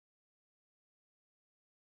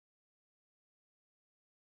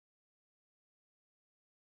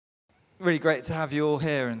really great to have you all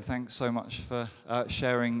here, and thanks so much for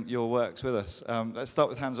sharing your works with us. Let's start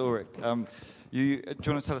with Hans Ulrich. Do you want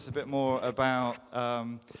to tell us a bit more about,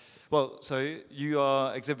 well, so you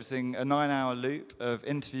are exhibiting a 9-hour loop of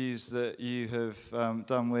interviews that you have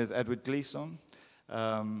done with Edouard Glissant.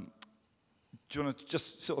 Do you want to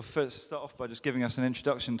just sort of first start off by just giving us an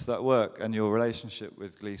introduction to that work and your relationship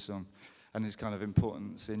with Glissant and his kind of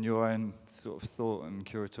importance in your own sort of thought and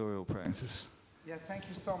curatorial practice? Yeah, thank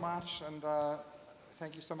you so much, and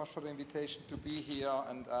thank you so much for the invitation to be here.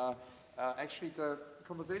 And actually, the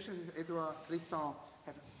conversations with Edouard Glissant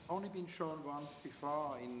have only been shown once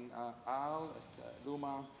before in Arles, at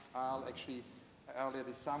Luma, Arles, actually earlier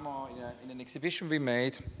this summer in an exhibition we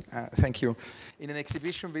made. Thank you. In an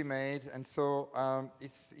exhibition we made, and so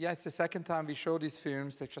it's the second time we show these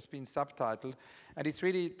films. They've just been subtitled, and it's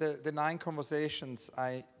really the 9 conversations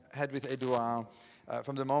I had with Edouard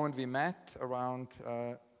from the moment we met around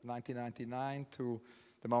 1999 to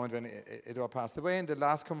the moment when Edouard passed away. And the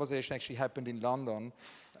last conversation actually happened in London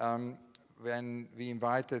when we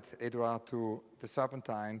invited Edouard to the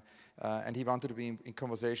Serpentine, and he wanted to be in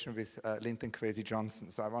conversation with Linton Kwesi Johnson.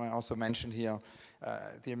 So I want to also mention here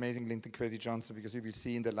the amazing Linton Kwesi Johnson, because you will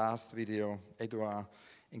see in the last video Edouard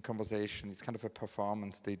in conversation. It's kind of a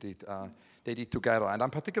performance they did together. And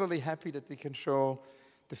I'm particularly happy that we can show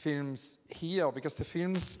the films here, because the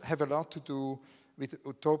films have a lot to do with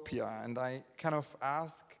utopia. And I kind of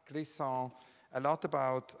asked Glissant a lot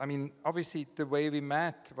about, I mean, obviously the way we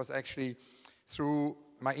met was actually through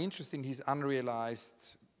my interest in his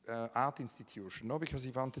unrealized art institution, no? Because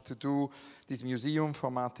he wanted to do this museum for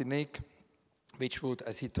Martinique, which would,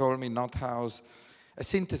 as he told me, not house a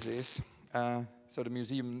synthesis. So the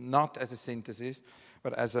museum not as a synthesis,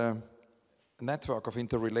 but as a network of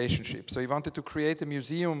interrelationships. So he wanted to create a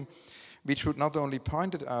museum which would not only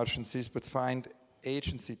point at urgencies, but find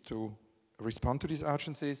agency to respond to these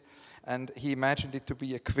urgencies. And he imagined it to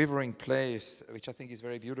be a quivering place, which I think is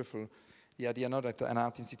very beautiful. The idea not that an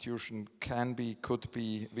art institution can be, could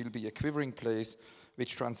be, will be a quivering place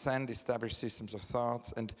which transcend established systems of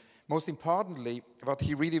thought. And most importantly, what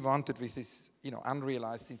he really wanted with this,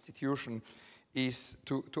 unrealized institution is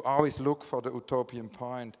to always look for the utopian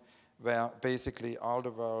point, where basically all the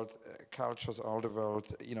world cultures, all the world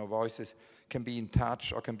voices can be in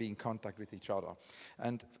touch or can be in contact with each other.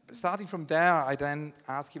 And starting from there, I then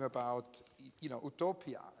asked him about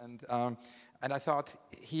utopia, and I thought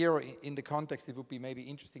here in the context it would be maybe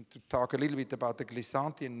interesting to talk a little bit about the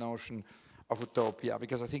Glissantian notion of utopia,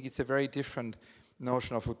 because I think it's a very different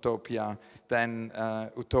notion of utopia than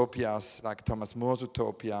utopias like Thomas More's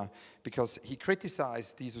utopia, because he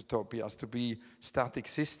criticized these utopias to be static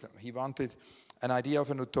systems. He wanted an idea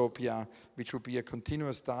of an utopia which would be a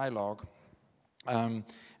continuous dialogue.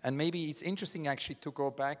 And maybe it's interesting actually to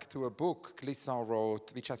go back to a book Glissant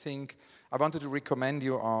wrote, which I think I wanted to recommend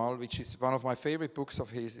you all, which is one of my favorite books of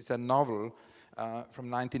his. It's a novel from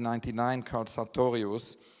 1999 called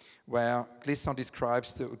Sartorius, where Glissant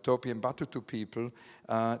describes the utopian Batutu people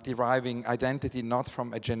deriving identity not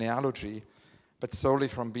from a genealogy, but solely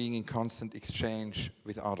from being in constant exchange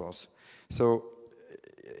with others. So,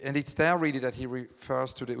 and it's there really that he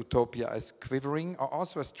refers to the utopia as quivering or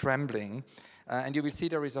also as trembling. And you will see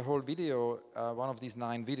there is a whole video, one of these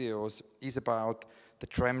 9 videos is about the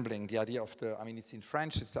trembling, the idea of the, I mean, it's in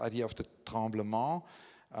French, it's the idea of the tremblement.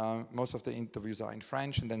 Most of the interviews are in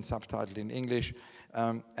French and then subtitled in English.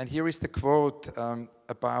 And here is the quote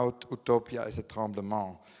about utopia as a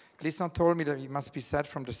tremblement. Glissant told me that it must be said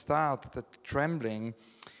from the start that trembling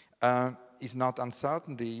is not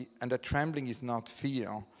uncertainty and that trembling is not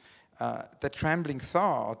fear. That trembling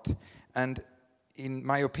thought, and in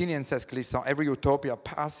my opinion, says Glissant, every utopia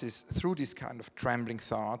passes through this kind of trembling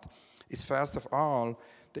thought, is first of all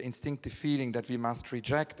the instinctive feeling that we must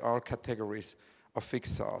reject all categories of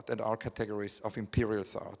fixed thought and all categories of imperial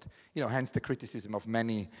thought. Hence the criticism of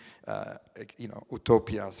many,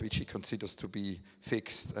 utopias which he considers to be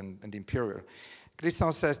fixed and imperial.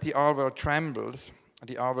 Glissant says the our world trembles.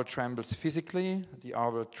 The our world trembles physically. The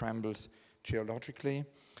our world trembles geologically.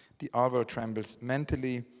 The our world trembles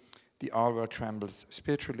mentally. The our world trembles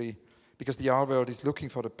spiritually, because the our world is looking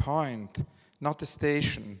for the point, not the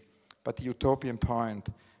station, but the utopian point,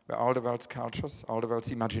 where all the world's cultures, all the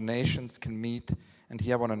world's imaginations can meet and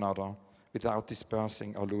hear one another without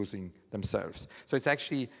dispersing or losing themselves. So it's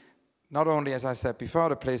actually not only, as I said before,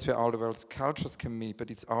 the place where all the world's cultures can meet, but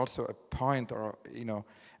it's also a point or,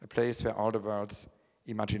 a place where all the world's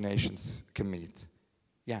imaginations can meet.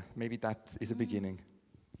 Yeah, maybe that is a beginning.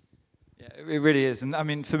 Yeah, it really is, and I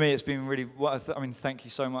mean, for me, it's been really. I mean, thank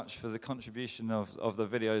you so much for the contribution of the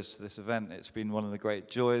videos to this event. It's been one of the great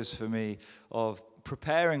joys for me of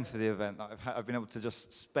preparing for the event. I've been able to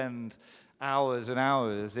just spend hours and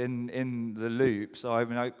hours in the loop. So I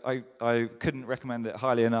mean, I couldn't recommend it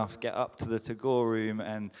highly enough. Get up to the Tagore room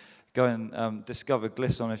and go and discover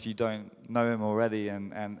Glissant if you don't know him already,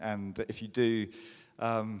 and if you do,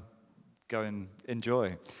 go and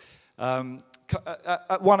enjoy.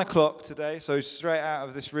 At 1 o'clock today, so straight out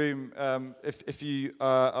of this room, if you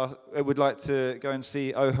would like to go and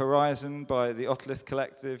see O Horizon by the Otolith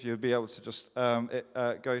Collective, you'll be able to just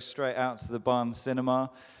go straight out to the Barn Cinema.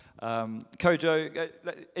 Kodwo,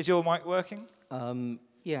 is your mic working?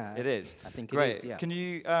 Yeah. It is? I think Great. it is, yeah. Can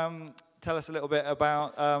you tell us a little bit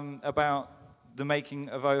about the making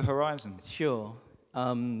of O Horizon? Sure.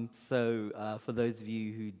 For those of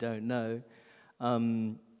you who don't know,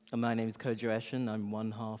 my name is Kodwo Eshun. I'm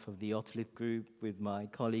one half of the Otolith group with my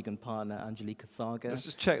colleague and partner, Anjalika Sagar. Let's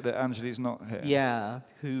just check that Anjali's not here. Yeah,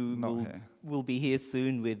 who will be here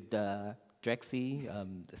soon with Drexy,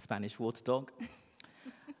 the Spanish water dog.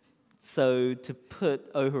 So to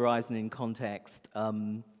put O Horizon in context,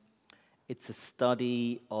 it's a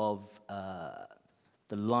study of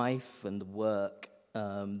the life and the work,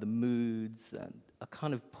 the moods, and a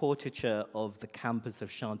kind of portraiture of the campus of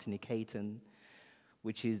Shantiniketan,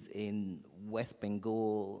 which is in West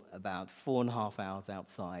Bengal, about 4.5 hours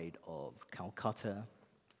outside of Calcutta.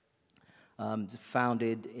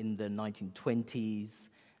 Founded in the 1920s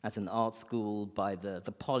as an art school by the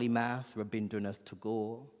polymath Rabindranath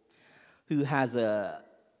Tagore, who has a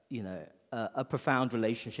profound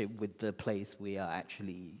relationship with the place we are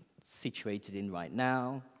actually situated in right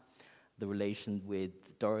now, the relation with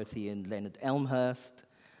Dorothy and Leonard Elmhurst,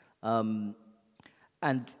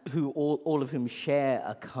 and who all of whom share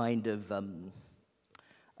a kind of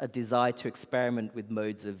a desire to experiment with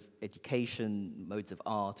modes of education, modes of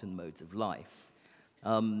art, and modes of life.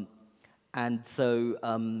 And so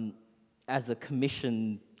as a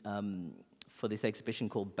commission for this exhibition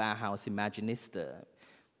called Bauhaus Imaginista,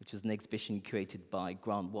 which was an exhibition curated by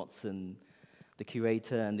Grant Watson, the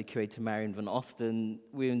curator, and the curator Marion van Osten,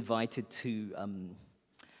 we were invited to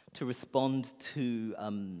respond to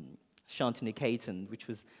Shantiniketan, which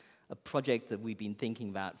was a project that we've been thinking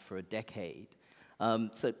about for a decade.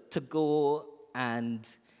 So Tagore and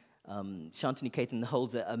Shantiniketan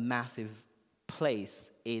holds a massive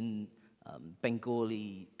place in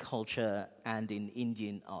Bengali culture and in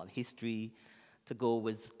Indian art history. Tagore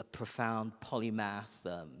was a profound polymath,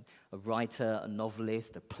 a writer, a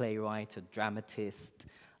novelist, a playwright, a dramatist,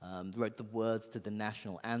 wrote the words to the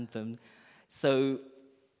national anthem. So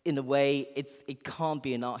in a way, it can't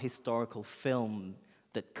be an art historical film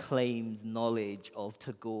that claims knowledge of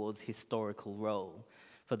Tagore's historical role.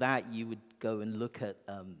 For that, you would go and look at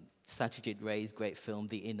Satyajit Ray's great film,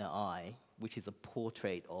 The Inner Eye, which is a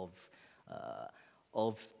portrait of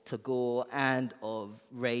Tagore and of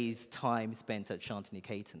Ray's time spent at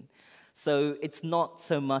Shantiniketan. So it's not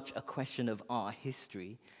so much a question of art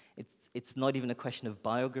history. It's not even a question of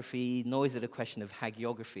biography, nor is it a question of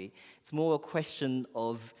hagiography. It's more a question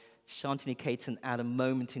of Shantiniketan at a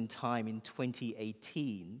moment in time in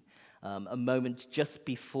 2018, a moment just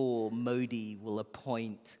before Modi will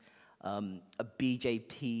appoint a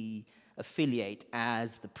BJP affiliate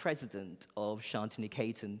as the president of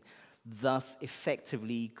Shantiniketan, thus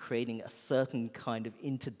effectively creating a certain kind of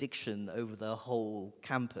interdiction over the whole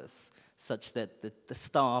campus, such that the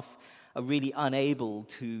staff are really unable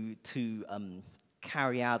to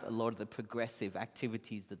carry out a lot of the progressive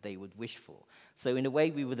activities that they would wish for. So in a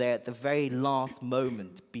way, we were there at the very last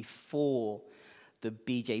moment before the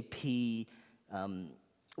BJP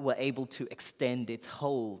were able to extend its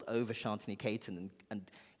hold over Shantiniketan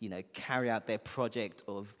and carry out their project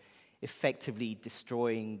of effectively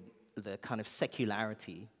destroying the kind of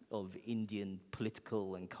secularity of Indian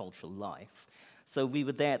political and cultural life. So we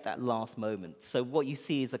were there at that last moment. So what you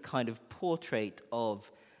see is a kind of portrait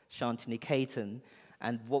of Shantiniketan,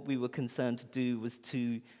 and what we were concerned to do was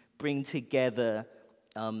to bring together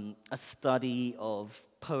a study of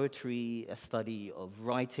poetry, a study of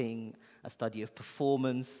writing, a study of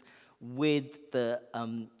performance, with the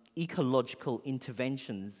ecological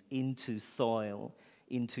interventions into soil,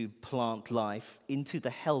 into plant life, into the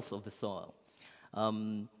health of the soil.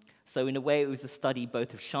 So in a way, it was a study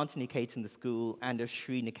both of Shantiniketan, the school, and of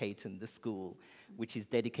Sriniketan, the school, which is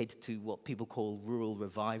dedicated to what people call rural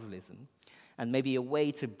revivalism. And maybe a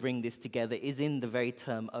way to bring this together is in the very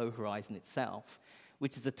term O Horizon itself,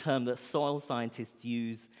 which is a term that soil scientists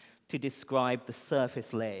use to describe the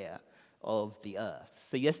surface layer of the earth.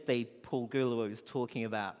 So yesterday, Paul Grillo was talking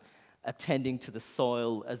about attending to the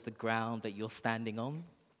soil as the ground that you're standing on.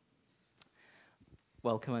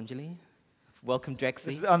 Welcome, Anjali. Welcome, Drexy.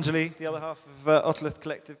 This is Anjali, the other half of Otolith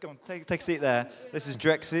Collective. Go on, take a seat there. This is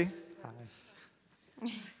Drexy. Hi.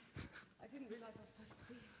 I didn't realise I was supposed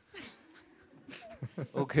to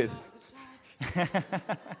be. All good.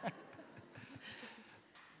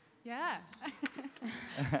 Yeah.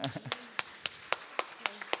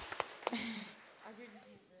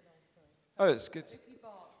 Oh, it's good.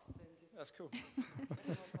 That's cool.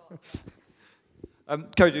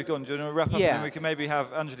 Kodwo, go on. Do you want to wrap up? Yeah. And then we can maybe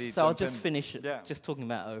have Anjali. So I'll just finish Yeah. just talking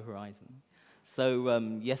about O Horizon. So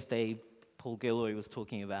yesterday, Paul Gilroy was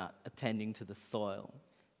talking about attending to the soil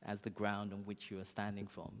as the ground on which you are standing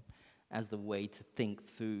from, as the way to think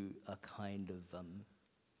through a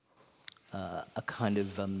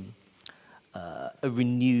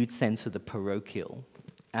renewed sense of the parochial,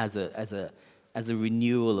 as a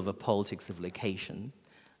renewal of a politics of location.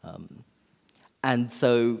 And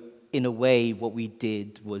so, in a way, what we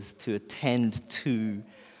did was to attend to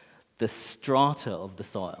the strata of the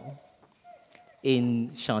soil in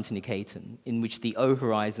Shantiniketan, in which the O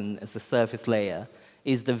horizon, as the surface layer,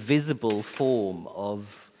 is the visible form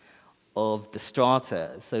of the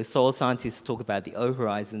strata. So soil scientists talk about the O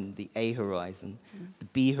horizon, the A horizon, the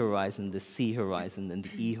B horizon, the C horizon, and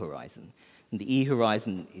the E horizon. And the E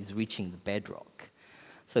horizon is reaching the bedrock.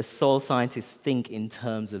 So soil scientists think in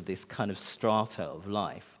terms of this kind of strata of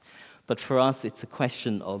life. But for us, it's a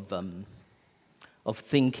question of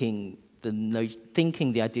thinking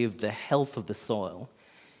the idea of the health of the soil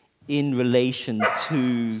in relation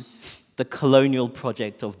to the colonial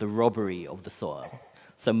project of the robbery of the soil.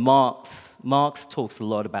 So Marx talks a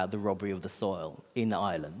lot about the robbery of the soil in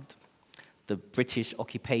Ireland, the British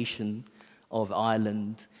occupation of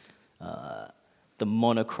Ireland, the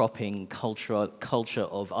monocropping culture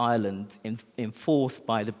of Ireland enforced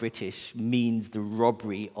by the British means the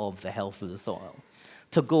robbery of the health of the soil.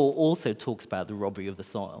 Tagore also talks about the robbery of the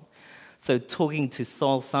soil. So talking to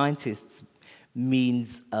soil scientists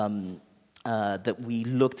means that we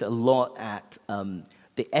looked a lot at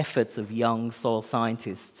the efforts of young soil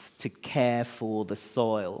scientists to care for the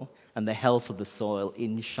soil and the health of the soil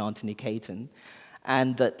in Shantiniketan,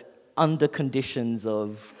 and that under conditions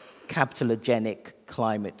of capitalogenic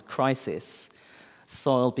climate crisis,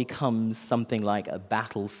 soil becomes something like a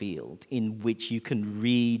battlefield in which you can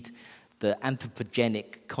read the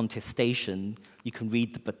anthropogenic contestation, you can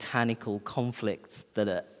read the botanical conflicts that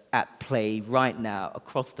are at play right now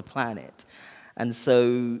across the planet. And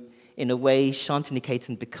so, in a way,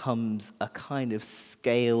 Shantiniketan becomes a kind of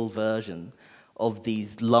scale version of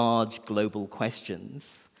these large global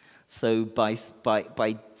questions. So by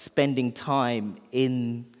spending time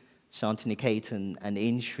in Shantiniketan and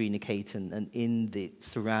in Sriniketan and in the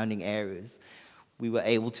surrounding areas, we were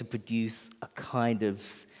able to produce a kind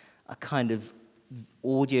of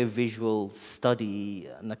audiovisual study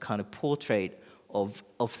and a kind of portrait of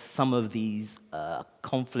some of these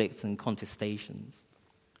conflicts and contestations.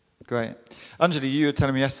 Great. Anjali, you were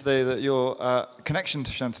telling me yesterday that your connection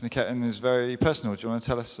to Shantiniketan is very personal. Do you want to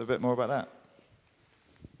tell us a bit more about that?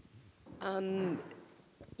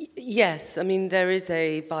 Yes, I mean, there is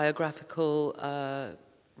a biographical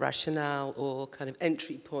rationale or kind of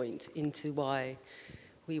entry point into why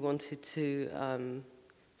we wanted to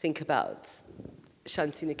think about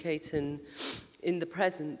Shantiniketan in the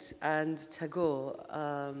present. And Tagore,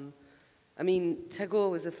 I mean, Tagore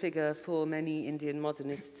was a figure for many Indian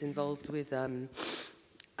modernists involved with,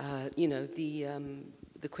 you know,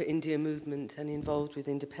 the Quit India movement and involved with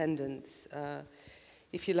independence.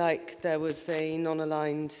 If you like, there was the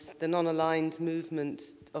non-aligned movement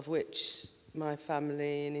of which my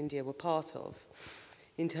family in India were part of,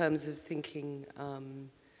 in terms of thinking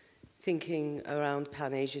around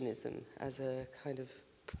Pan-Asianism as a kind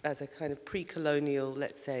of pre-colonial,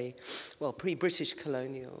 let's say, well, pre-British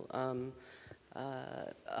colonial,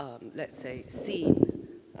 let's say, scene.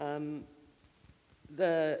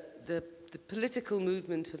 The political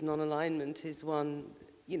movement of non-alignment is one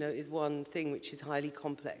thing which is highly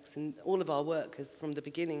complex, and all of our work from the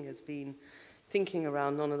beginning has been thinking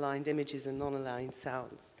around non-aligned images and non-aligned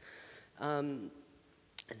sounds,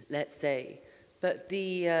 let's say. But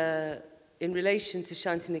in relation to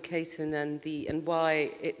Shantiniketan and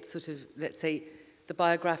why it sort of, let's say, the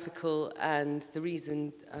biographical and the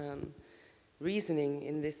reasoning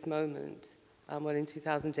in this moment, well, in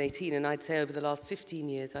 2018, and I'd say over the last 15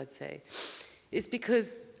 years, I'd say, is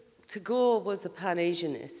because Tagore was a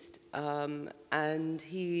Pan-Asianist, and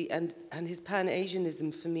his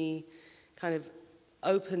Pan-Asianism for me kind of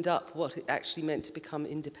opened up what it actually meant to become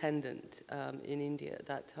independent in India at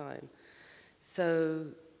that time. So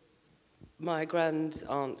my grand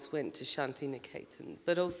aunt went to Shantiniketan,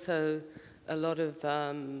 but also a lot of,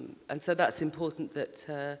 and so that's important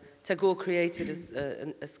that Tagore created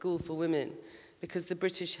a school for women, because the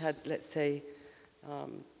British had, let's say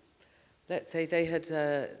they had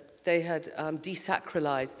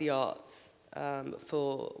desacralized the arts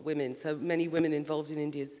for women. So many women involved in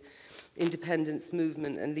India's independence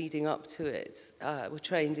movement and leading up to it were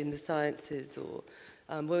trained in the sciences or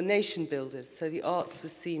were nation builders. So the arts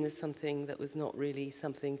was seen as something that was not really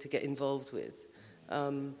something to get involved with.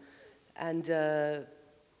 Sorry,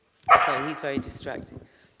 he's very distracting.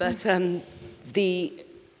 But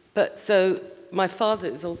so my father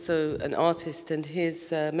is also an artist, and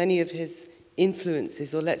his many of his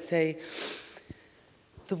influences, or let's say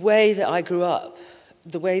the way that I grew up,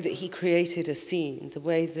 the way that he created a scene, the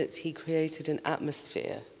way that he created an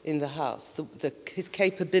atmosphere in the house, his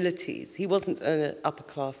capabilities. He wasn't an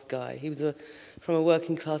upper-class guy. He was from a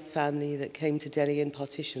working-class family that came to Delhi in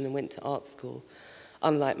partition and went to art school,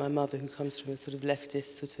 unlike my mother, who comes from a sort of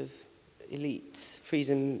leftist, sort of elite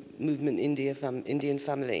freedom movement Indian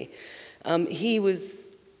family. He was,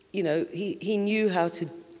 you know, he knew how to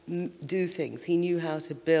do things. He knew how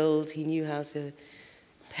to build. He knew how to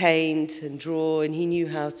paint and draw, and he knew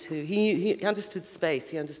how to, he understood space,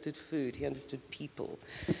 he understood food, he understood people.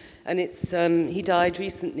 And he died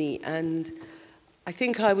recently, and I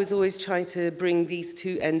think I was always trying to bring these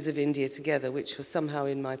two ends of India together, which was somehow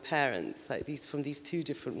in my parents, like from these two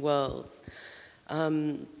different worlds.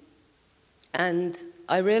 And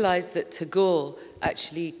I realized that Tagore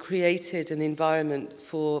actually created an environment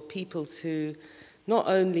for people to not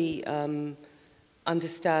only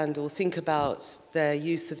understand or think about their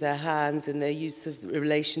use of their hands and their use of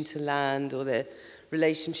relation to land or their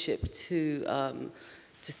relationship to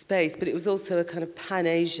space, but it was also a kind of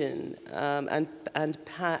Pan-Asian and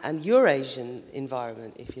Eurasian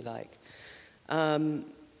environment, if you like. And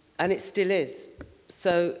it still is.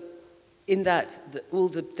 So in that,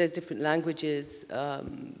 there's different languages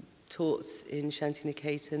taught in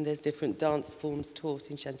Shantiniketan, there's different dance forms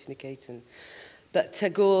taught in Shantiniketan. But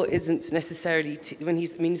Tagore isn't necessarily,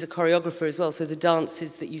 he's a choreographer as well, so the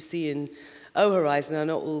dances that you see in O Horizon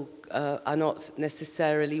are not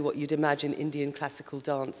necessarily what you'd imagine Indian classical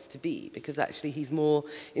dance to be, because actually he's more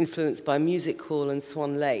influenced by music hall and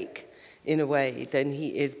Swan Lake in a way than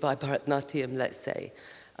he is by Bharatanatyam, let's say.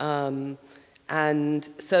 And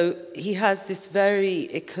so he has this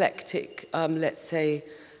very eclectic, let's say,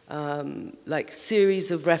 like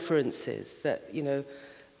series of references that, you know,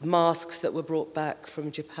 masks that were brought back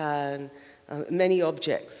from Japan, many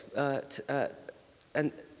objects,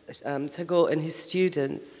 and Tagore and his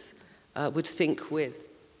students would think with.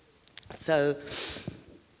 So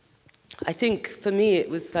I think for me it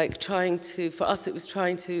was like for us it was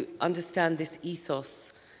trying to understand this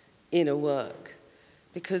ethos in a work,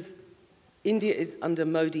 because India is under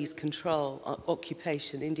Modi's control,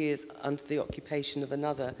 occupation. India is under the occupation of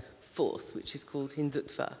another force, which is called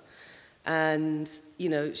Hindutva. And, you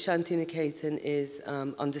know, Shantiniketan is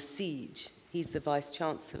under siege. He's the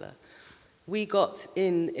vice-chancellor. We got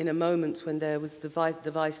in a moment when there was the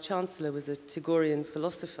vice-chancellor was a Tagorean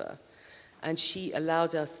philosopher, and she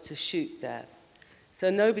allowed us to shoot there.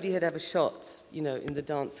 So nobody had ever shot, you know, in the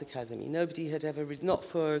dance academy. Nobody had ever, not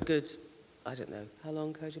for a good, I don't know, how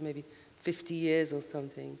long, Kodwo? Maybe 50 years or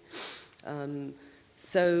something.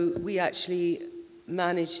 So we actually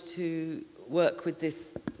managed to work with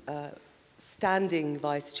this standing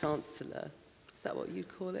vice-chancellor, is that what you'd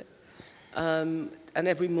call it? And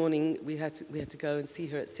every morning we had to go and see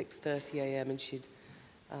her at 6:30 a.m. and she'd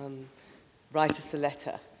write us a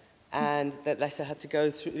letter. And that letter had to go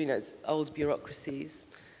through, you know, it's old bureaucracies.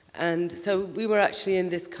 And so we were actually in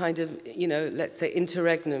this kind of, you know, let's say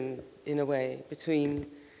interregnum in a way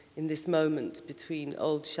in this moment between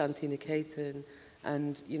old Shantiniketan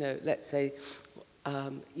and, you know, let's say,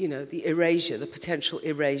 you know, the erasure, the potential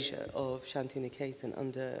erasure of Shantiniketan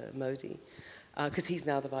under Modi, because he's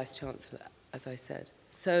now the vice-chancellor, as I said.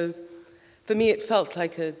 So for me, it felt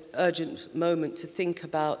like an urgent moment to think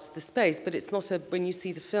about the space, but it's not when you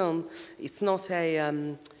see the film, it's not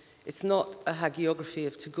a hagiography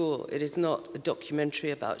of Tagore. It is not a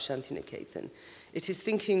documentary about Shantiniketan. It is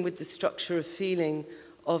thinking with the structure of feeling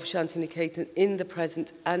of Shantiniketan in the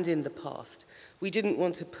present and in the past. We didn't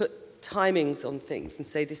want to put timings on things and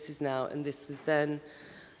say this is now and this was then.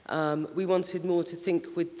 We wanted more to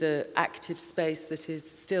think with the active space that is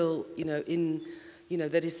still, you know,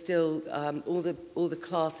 that is still all the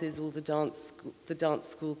classes, all the dance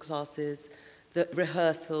school classes, the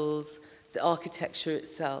rehearsals, the architecture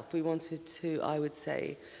itself. We wanted to, I would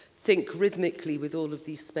say, think rhythmically with all of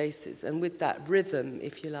these spaces, and with that rhythm,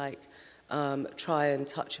 if you like, try and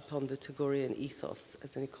touch upon the Tagorian ethos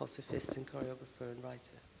as an ecosophist and choreographer and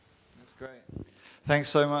writer. That's great. Thanks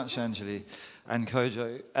so much, Anjali and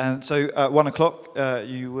Kodwo. And so at 1 o'clock,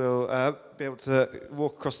 you will be able to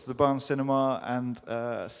walk across to the Barnes Cinema and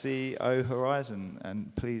see O Horizon,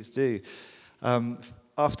 and please do.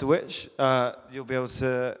 After which, you'll be able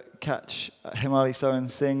to catch Himali Soin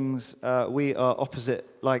Singh's We Are Opposite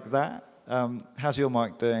Like That. How's your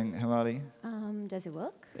mic doing, Himali? Does it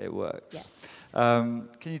work? It works. Yes.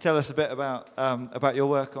 Can you tell us a bit about your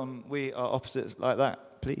work on We Are Opposites Like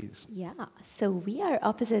That, please? Yeah. So We Are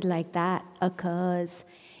Opposite Like That occurs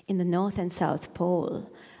in the North and South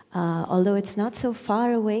Pole. Although it's not so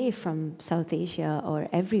far away from South Asia or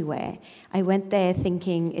everywhere. I went there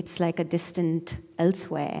thinking it's like a distant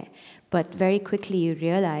elsewhere, but very quickly you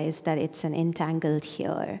realize that it's an entangled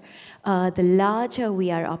here. The larger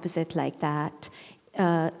We Are Opposite Like That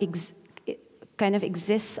kind of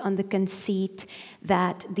exists on the conceit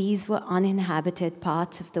that these were uninhabited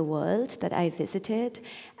parts of the world that I visited,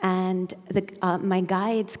 and my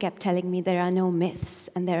guides kept telling me there are no myths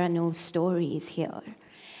and there are no stories here.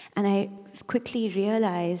 And I quickly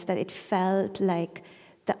realized that it felt like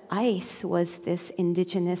the ice was this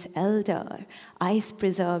indigenous elder. Ice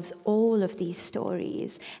preserves all of these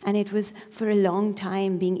stories. And it was, for a long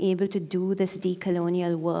time, being able to do this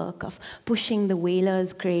decolonial work of pushing the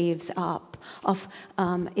whalers' graves up, of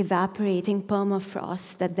evaporating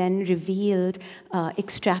permafrost that then revealed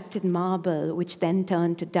extracted marble, which then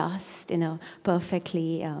turned to dust in a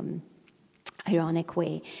perfectly ironic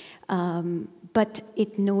way. But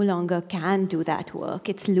it no longer can do that work.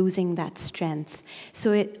 It's losing that strength.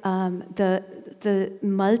 So the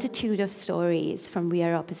multitude of stories from We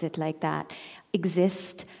Are Opposite Like That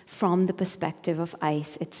exist from the perspective of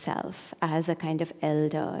ice itself as a kind of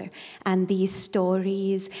elder. And these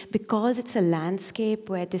stories, because it's a landscape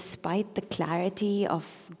where despite the clarity of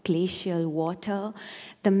glacial water,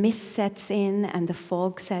 the mist sets in and the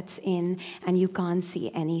fog sets in and you can't see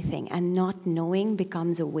anything. And not knowing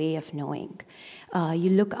becomes a way of knowing.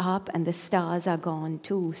 You look up and the stars are gone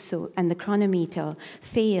too, and the chronometer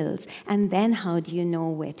fails. And then how do you know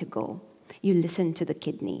where to go? You listen to the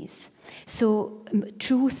kidneys. So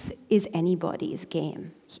truth is anybody's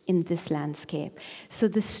game in this landscape. So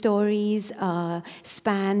the stories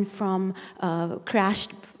span from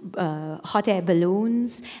crashed hot air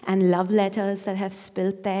balloons and love letters that have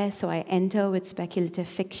spilt there. So I enter with speculative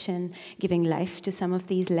fiction, giving life to some of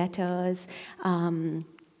these letters.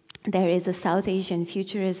 There is a South Asian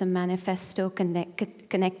futurism manifesto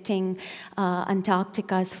connecting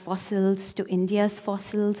Antarctica's fossils to India's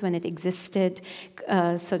fossils when it existed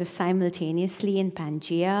sort of simultaneously in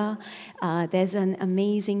Pangaea. There's an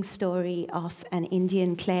amazing story of an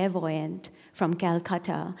Indian clairvoyant from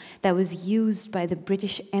Calcutta that was used by the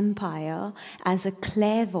British Empire as a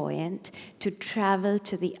clairvoyant to travel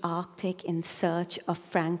to the Arctic in search of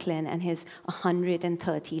Franklin and his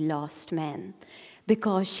 130 lost men,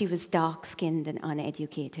 because she was dark-skinned and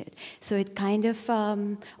uneducated. So it kind of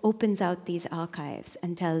opens out these archives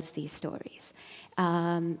and tells these stories.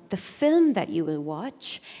 The film that you will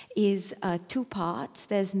watch is 2 parts.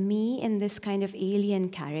 There's me in this kind of alien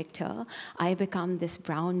character. I become this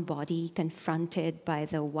brown body confronted by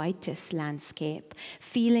the whitest landscape,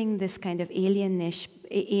 feeling this kind of alienness,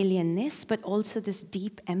 but also this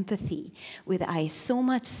deep empathy with ice, so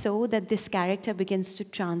much so that this character begins to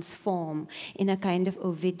transform in a kind of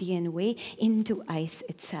Ovidian way into ice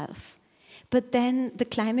itself. But then the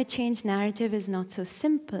climate change narrative is not so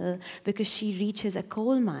simple, because she reaches a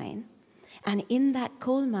coal mine, and in that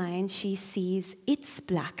coal mine she sees its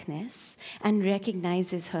blackness and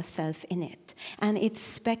recognizes herself in it. And its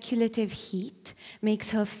speculative heat makes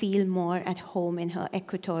her feel more at home in her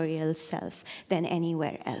equatorial self than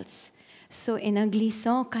anywhere else. So in a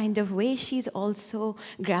glissant kind of way, she's also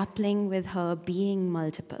grappling with her being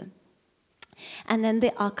multiple. And then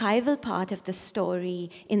the archival part of the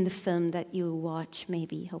story in the film that you watch,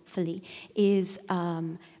 maybe, hopefully, is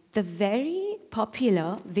the very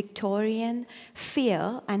popular Victorian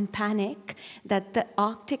fear and panic that the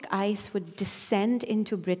Arctic ice would descend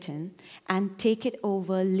into Britain and take it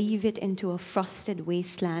over, leave it into a frosted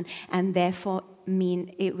wasteland, and therefore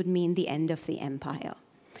it would mean the end of the empire.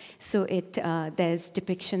 So there's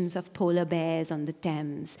depictions of polar bears on the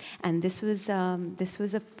Thames, and this was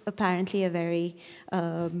apparently a very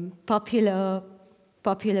popular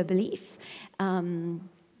belief.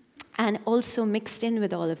 And also mixed in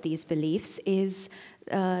with all of these beliefs is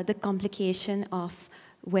the complication of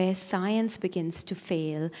where science begins to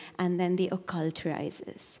fail and then the occult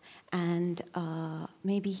rises. And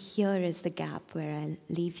maybe here is the gap where I'll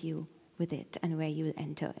leave you with it and where you'll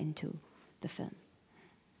enter into the film.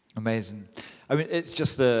 Amazing. I mean, it's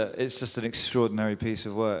just an extraordinary piece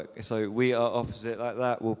of work. So We Are Opposite Like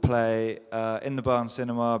That will play in the Barn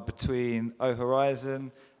Cinema between O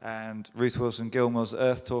Horizon and Ruth Wilson Gilmore's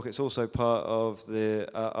Earth Talk. It's also part of the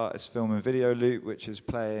Artist Film and Video Loop, which is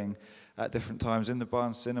playing at different times in the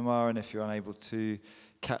Barn Cinema. And if you're unable to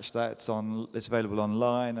catch that, it's available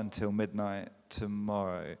online until midnight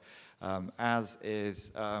tomorrow. As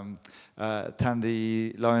is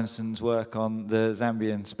Thandi Loewenson's work on the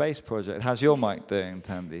Zambian space project. How's your mic doing,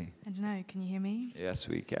 Thandi? I don't know, can you hear me? Yes,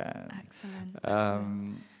 we can.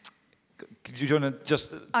 Excellent. Could you want to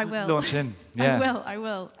just I will. launch in? Yeah. I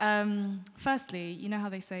will. Firstly, you know how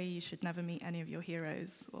they say you should never meet any of your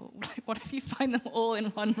heroes? Well, what if you find them all in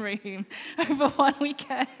one room over one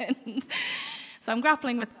weekend? So I'm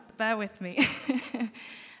grappling with, bear with me.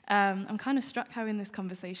 I'm kind of struck how in this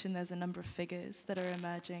conversation there's a number of figures that are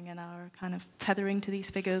emerging and are kind of tethering to these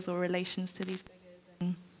figures or relations to these figures.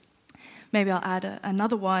 And maybe I'll add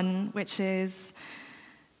another one, which is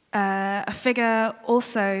a figure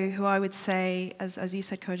also who I would say, as you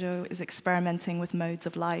said, Kodwo, is experimenting with modes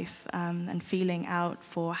of life and feeling out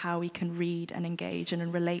for how we can read and engage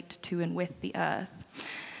and relate to and with the earth.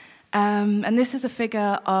 And this is a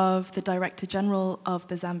figure of the Director General of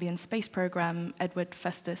the Zambian Space Program, Edouard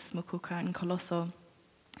Festus Mukuka Nkoloso.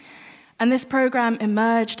 And this program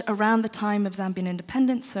emerged around the time of Zambian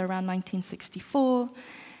independence, so around 1964,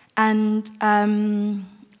 and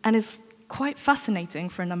is quite fascinating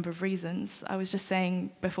for a number of reasons. I was just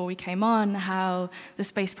saying before we came on how the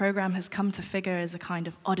space program has come to figure as a kind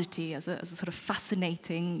of oddity, as a sort of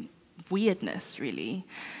fascinating weirdness, really.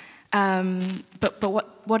 But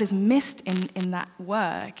what is missed in that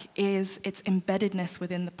work is its embeddedness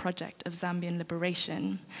within the project of Zambian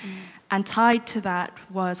liberation. And tied to that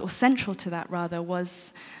was, or central to that rather,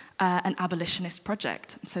 was an abolitionist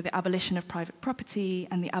project. So the abolition of private property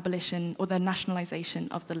and the abolition or the nationalization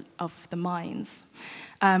of the mines,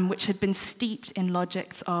 which had been steeped in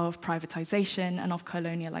logics of privatization and of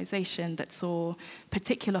colonialization that saw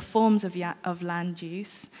particular forms of land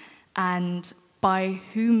use and by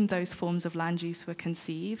whom those forms of land use were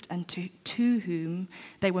conceived and to whom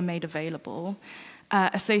they were made available,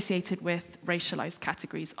 associated with racialized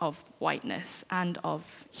categories of whiteness and of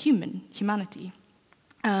humanity.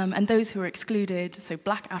 And those who were excluded, so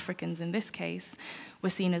black Africans in this case, were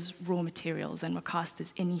seen as raw materials and were cast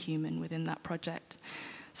as inhuman within that project.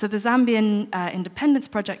 So the Zambian independence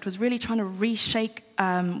project was really trying to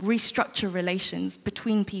restructure relations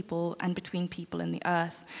between people and between people and the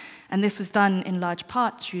earth. And this was done in large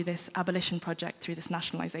part through this abolition project, through this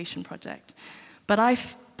nationalization project. But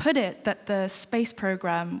I've put it that the space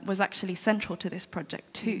program was actually central to this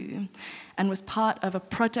project too, and was part of a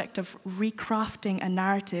project of recrafting a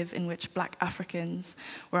narrative in which black Africans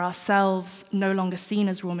were ourselves no longer seen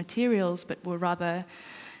as raw materials, but were rather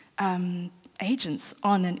agents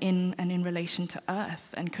on and in relation to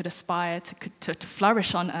Earth, and could aspire to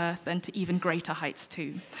flourish on Earth and to even greater heights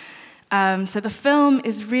too. So the film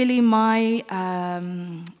is really my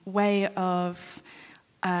way of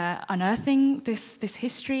unearthing this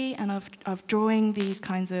history and of drawing these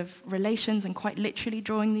kinds of relations, and quite literally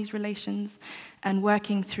drawing these relations, and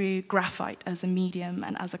working through graphite as a medium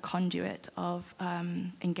and as a conduit of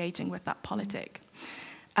engaging with that politic.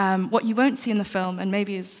 What you won't see in the film, and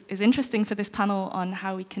maybe is interesting for this panel on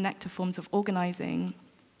how we connect to forms of organizing,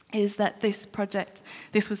 is that this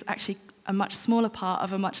was actually a much smaller part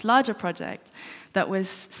of a much larger project that was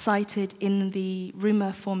cited in the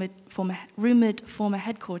rumored former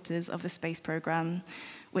headquarters of the space program,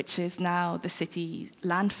 which is now the city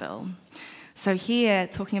landfill. So here,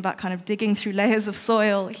 talking about kind of digging through layers of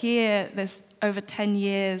soil, here there's over 10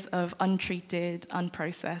 years of untreated,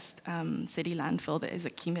 unprocessed city landfill that is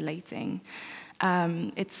accumulating.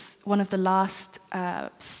 It's one of the last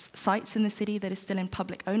sites in the city that is still in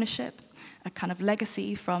public ownership, a kind of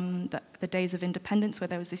legacy from the days of independence where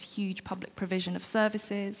there was this huge public provision of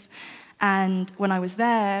services. And when I was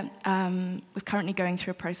there, was currently going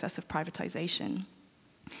through a process of privatization.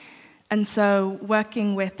 And so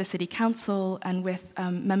working with the city council and with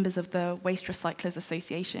members of the Waste Recyclers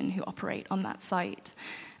Association who operate on that site,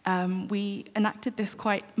 we enacted this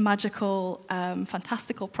quite magical,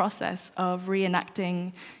 fantastical process of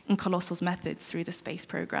reenacting Nkoloso's methods through the space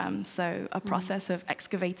program. So a process of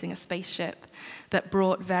excavating a spaceship that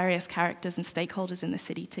brought various characters and stakeholders in the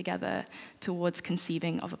city together towards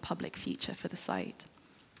conceiving of a public future for the site.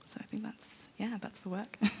 So I think that's the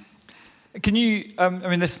work. Can you, I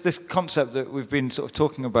mean, this concept that we've been sort of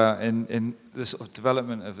talking about in the sort of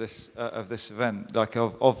development of this event, like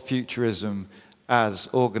of futurism as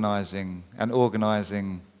organizing, and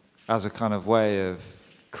organizing as a kind of way of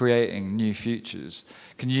creating new futures.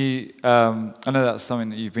 Can you, I know that's something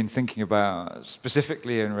that you've been thinking about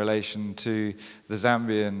specifically in relation to the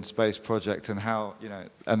Zambian space project and how, you know,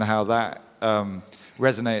 and how that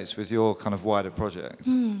resonates with your kind of wider project.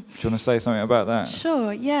 Do you want to say something about that?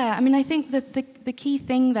 Sure, yeah. I mean, I think that the key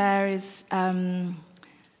thing there is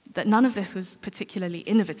that none of this was particularly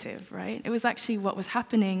innovative, right? It was actually what was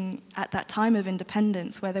happening at that time of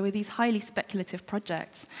independence, where there were these highly speculative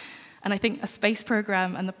projects. And I think a space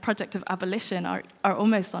program and the project of abolition are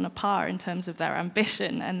almost on a par in terms of their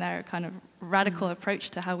ambition and their kind of radical approach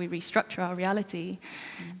to how we restructure our reality.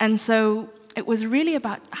 And so it was really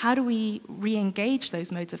about how do we re-engage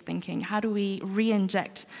those modes of thinking? How do we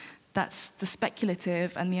re-inject that's the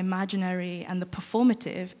speculative and the imaginary and the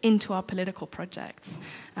performative into our political projects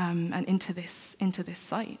and into this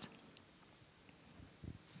site?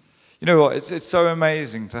 You know what, it's so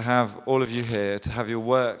amazing to have all of you here, to have your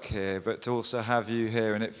work here, but to also have you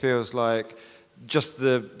here, and it feels like just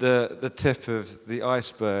the tip of the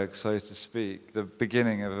iceberg, so to speak, the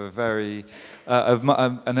beginning of a very,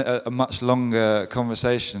 a much longer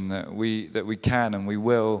conversation that we can and we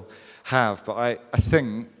will have. But I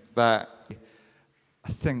think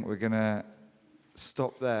we're going to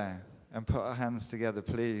stop there and put our hands together,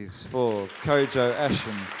 please, for Kodwo,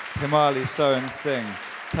 Eshun, Himali, Soin, Singh,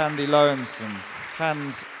 Thandi, Loewenson,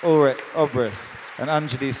 Hans Ulrich Obrist, and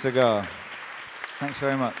Anjalika, Sagar. Thanks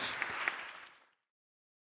very much.